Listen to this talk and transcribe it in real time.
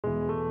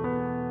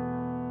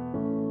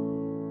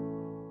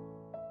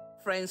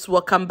Friends,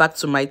 welcome back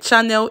to my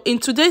channel. In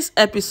today's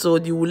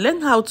episode, you will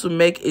learn how to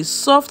make a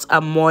soft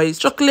and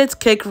moist chocolate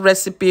cake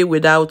recipe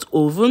without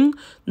oven,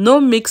 no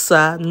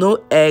mixer,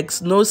 no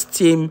eggs, no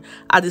steam,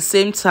 at the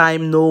same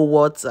time no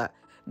water.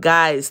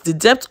 Guys, the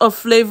depth of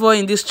flavor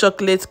in this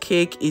chocolate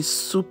cake is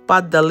super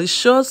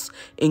delicious,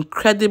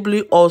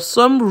 incredibly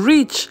awesome,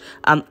 rich,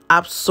 and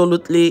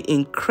absolutely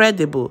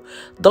incredible.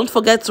 Don't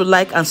forget to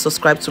like and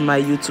subscribe to my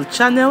YouTube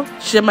channel.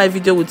 Share my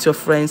video with your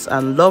friends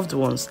and loved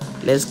ones.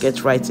 Let's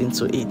get right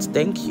into it.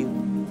 Thank you.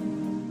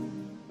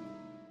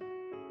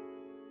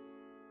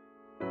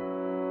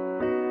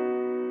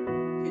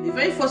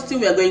 The very first thing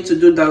we are going to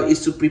do now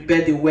is to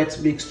prepare the wet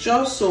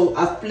mixture. So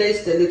I've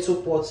placed a little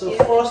pot. So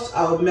first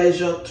I'll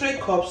measure 3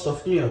 cups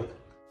of milk.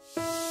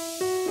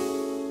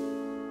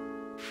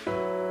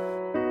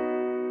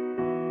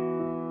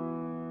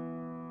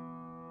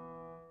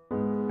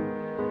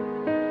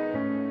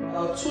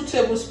 About 2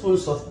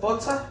 tablespoons of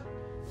butter.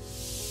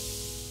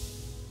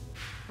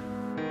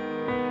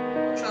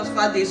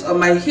 Transfer this on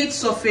my heat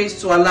surface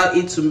to allow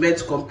it to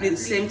melt completely. At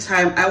the same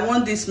time, I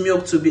want this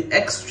milk to be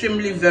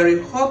extremely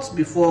very hot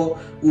before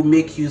we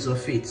make use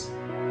of it.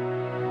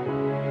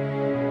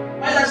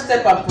 While that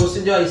step and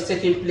procedure is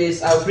taking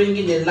place, I'll bring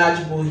in a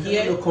large bowl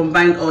here to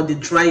combine all the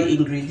dry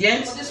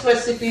ingredients. For this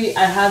recipe,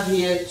 I have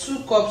here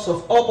 2 cups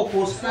of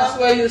all-purpose flour. That's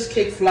why I use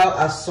cake flour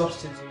as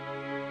substitute.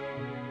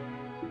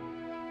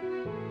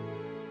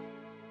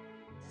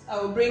 I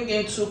will bring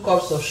in 2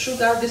 cups of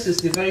sugar. This is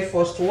the very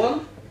first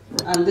one.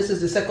 And this is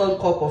the second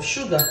cup of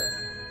sugar.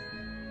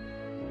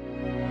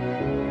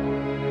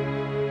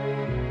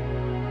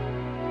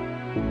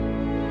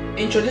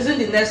 Introducing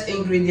the next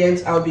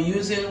ingredient, I'll be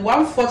using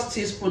 1/4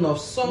 teaspoon of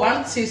salt,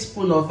 1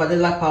 teaspoon of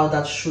vanilla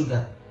powdered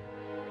sugar.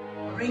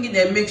 Bring in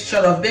a mixture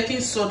of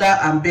baking soda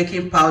and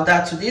baking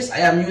powder. To this,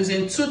 I am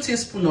using 2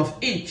 teaspoons of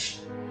each.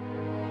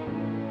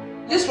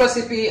 This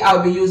recipe,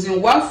 I'll be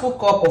using 1 full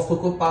cup of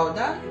cocoa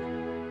powder.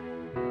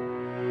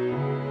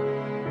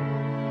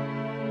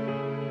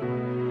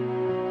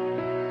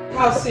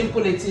 How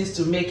simple it is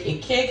to make a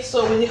cake.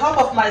 So with the help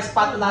of my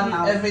spatula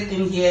now,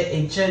 everything here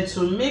a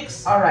gentle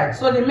mix. Alright,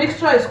 so the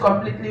mixture is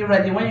completely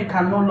ready. When you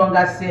can no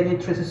longer see any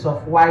traces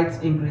of white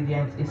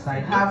ingredients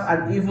inside, have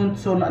an even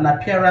tone and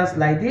appearance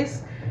like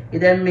this, it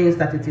then means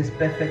that it is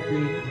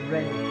perfectly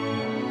ready.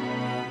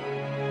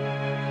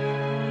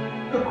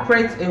 To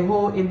create a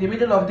hole in the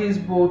middle of this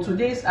bowl, to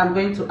this I'm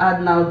going to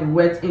add now the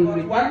wet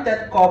ingredient.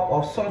 1/3 cup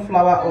of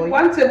sunflower oil,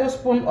 1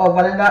 tablespoon of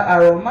vanilla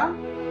aroma,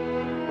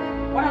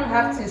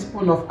 1.5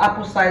 teaspoon of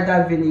apple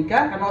cider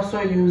vinegar. You can also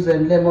use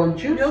lemon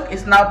juice. Milk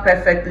is now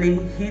perfectly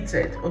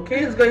heated. Okay,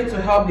 it's going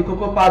to help the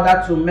cocoa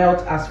powder to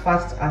melt as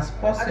fast as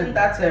possible. Adding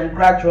that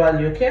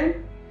gradually. Okay,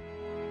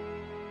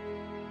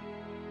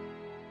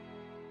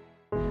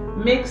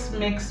 mix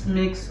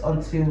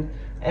until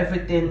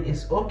everything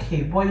is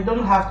okay, but you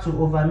don't have to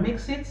over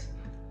mix it.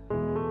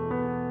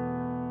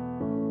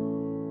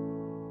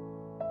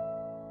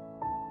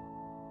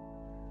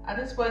 At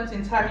this point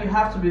in time, you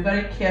have to be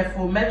very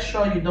careful. Make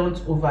sure you don't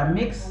over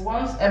mix.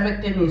 Once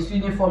everything is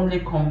uniformly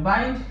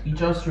combined, you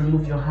just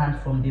remove your hand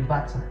from the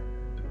batter.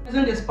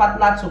 Using the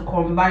spatula to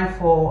combine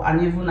for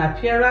an even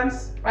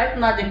appearance. Right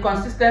now, the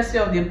consistency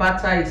of the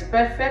batter is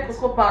perfect.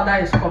 Cocoa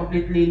powder is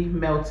completely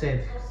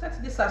melted.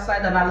 Set this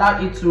aside and allow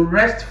it to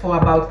rest for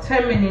about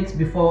 10 minutes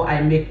before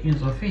I make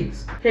use of it.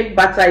 Cake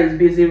batter is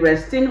busy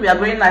resting. We are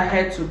going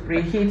ahead to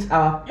preheat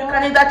our pot. You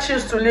can either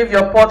choose to leave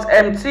your pot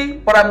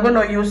empty, but I'm going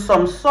to use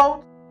some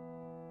salt.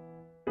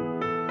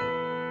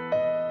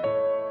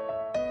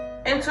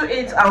 Into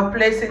it, I'll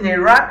place in a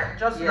rack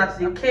just so that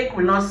the cake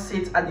will not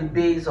sit at the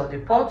base of the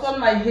pot. Turn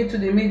my heat to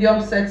the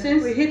medium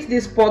settings. We heat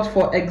this pot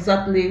for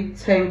exactly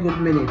 10 good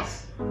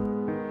minutes.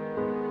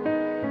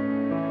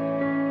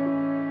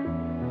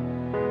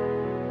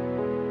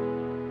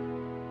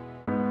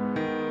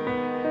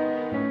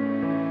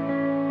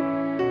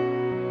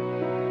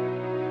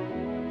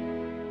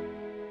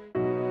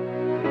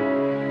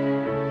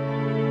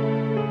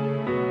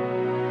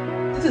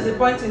 This is the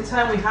point in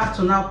time we have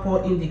to now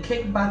pour in the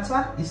cake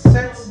batter. It's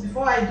set.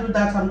 Before I do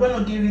that, I'm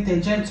going to give it a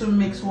gentle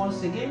mix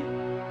once again.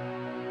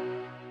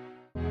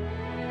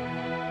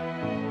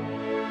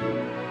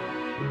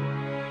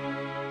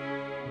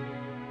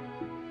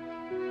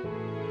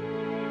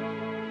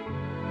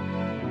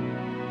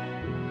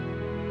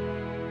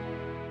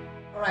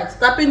 Alright,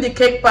 tapping the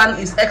cake pan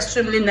is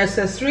extremely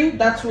necessary.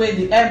 That way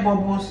the air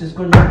bubbles is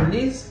going to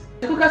release.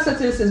 The cooker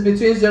settings is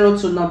between 0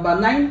 to number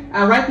 9,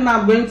 and right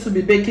now I'm going to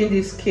be baking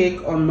this cake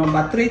on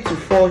number 3 to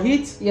 4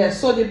 heat. Yes,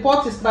 so the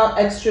pot is now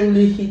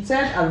extremely heated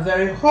and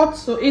very hot.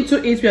 So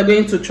into it we are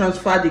going to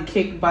transfer the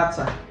cake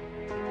batter.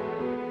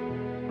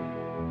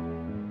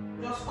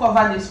 Just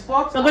cover this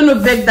pot. We're going to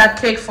bake that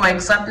cake for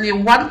exactly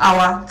 1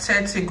 hour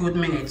 30 good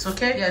minutes.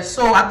 Okay, yes,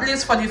 so at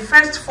least for the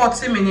first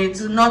 40 minutes,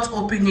 do not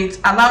open it.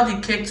 Allow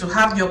the cake to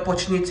have the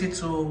opportunity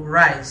to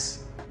rise.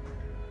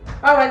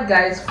 Alright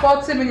guys,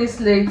 40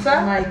 minutes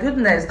later, my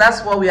goodness,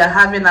 that's what we are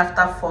having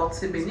after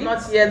 40 minutes. It's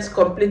not yet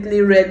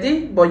completely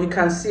ready, but you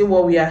can see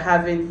what we are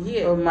having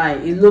here. Oh my,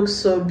 it looks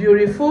so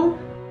beautiful.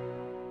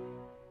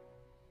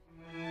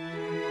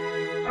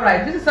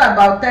 Alright, this is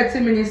about 30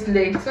 minutes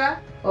later.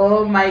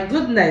 Oh my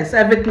goodness,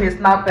 everything is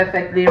now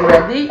perfectly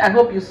ready. I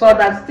hope you saw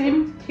that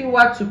steam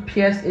skewer to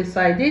pierce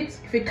inside it.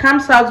 If it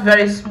comes out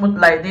very smooth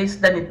like this,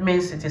 then it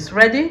means it is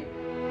ready.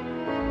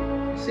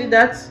 See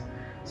that?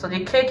 So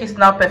the cake is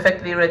now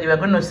perfectly ready. We're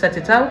going to set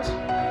it out.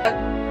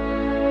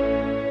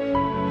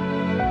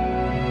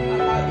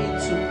 Allow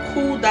it to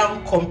cool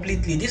down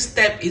completely. This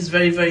step is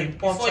very, very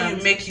important before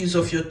you make use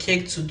of your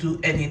cake to do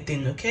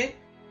anything, okay?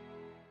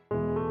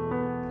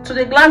 To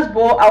the glass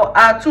bowl, I'll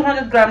add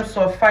 200 grams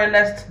of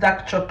finest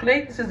dark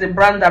chocolate. This is the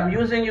brand I'm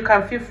using. You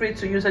can feel free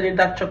to use any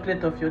dark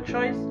chocolate of your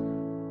choice.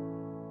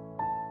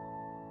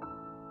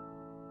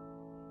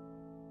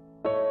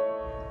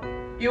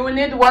 You will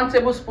need 1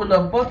 tablespoon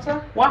of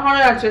butter,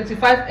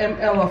 125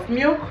 ml of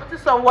milk. Put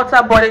some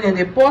water boiling in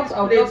the pot.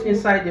 I'll place it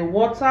inside the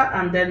water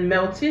and then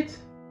melt it.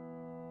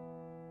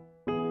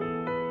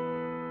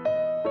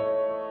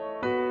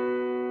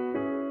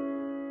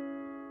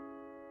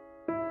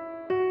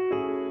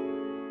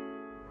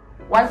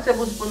 One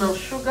tablespoon of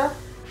sugar.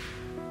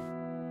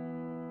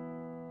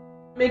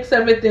 Mix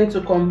everything to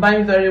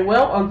combine very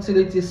well until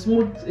it is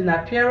smooth in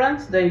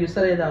appearance. Then you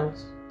set it out.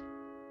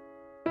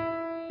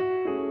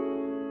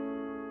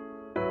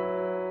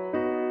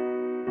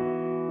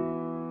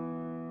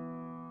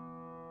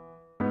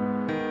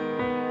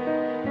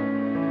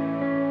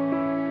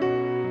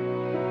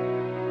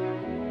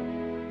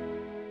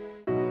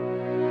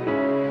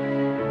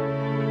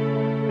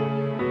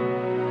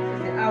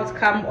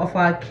 Outcome of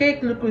our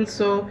cake looking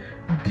so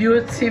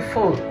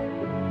beautiful.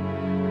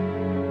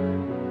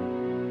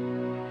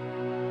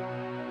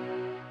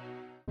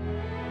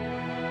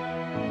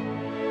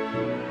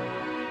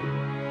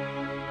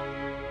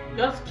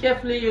 Just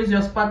carefully use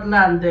your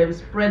spatula and then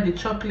spread the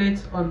chocolate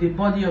on the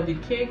body of the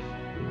cake.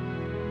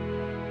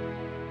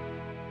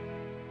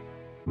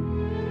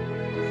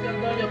 Once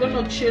you're done, you're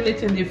going to chill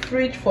it in the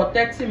fridge for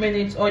 30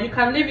 minutes, or you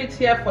can leave it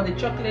here for the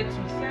chocolate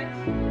to set.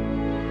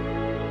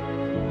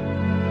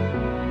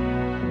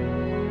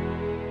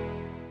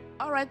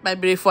 Alright, my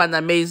beautiful and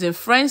amazing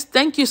friends,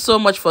 thank you so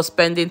much for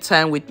spending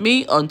time with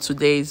me on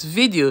today's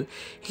video.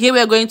 Here we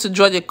are going to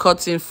draw the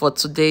curtain for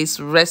today's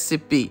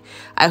recipe.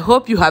 I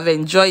hope you have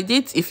enjoyed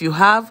it. If you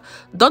have,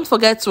 don't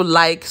forget to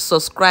like,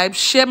 subscribe,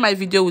 share my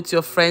video with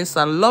your friends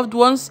and loved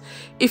ones.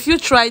 If you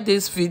tried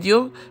this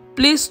video,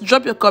 please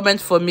drop your comment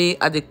for me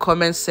at the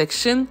comment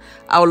section.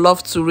 I would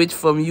love to read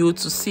from you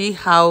to see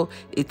how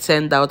it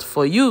turned out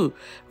for you.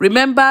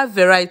 Remember,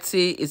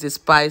 variety is the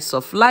spice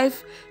of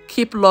life.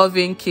 Keep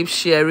loving, keep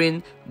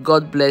sharing.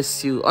 God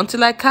bless you.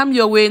 Until I come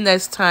your way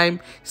next time,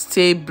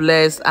 stay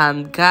blessed.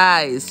 And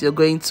guys, you're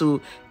going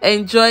to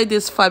enjoy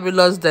this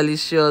fabulous,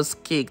 delicious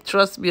cake.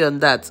 Trust me on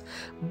that.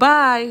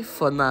 Bye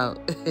for now.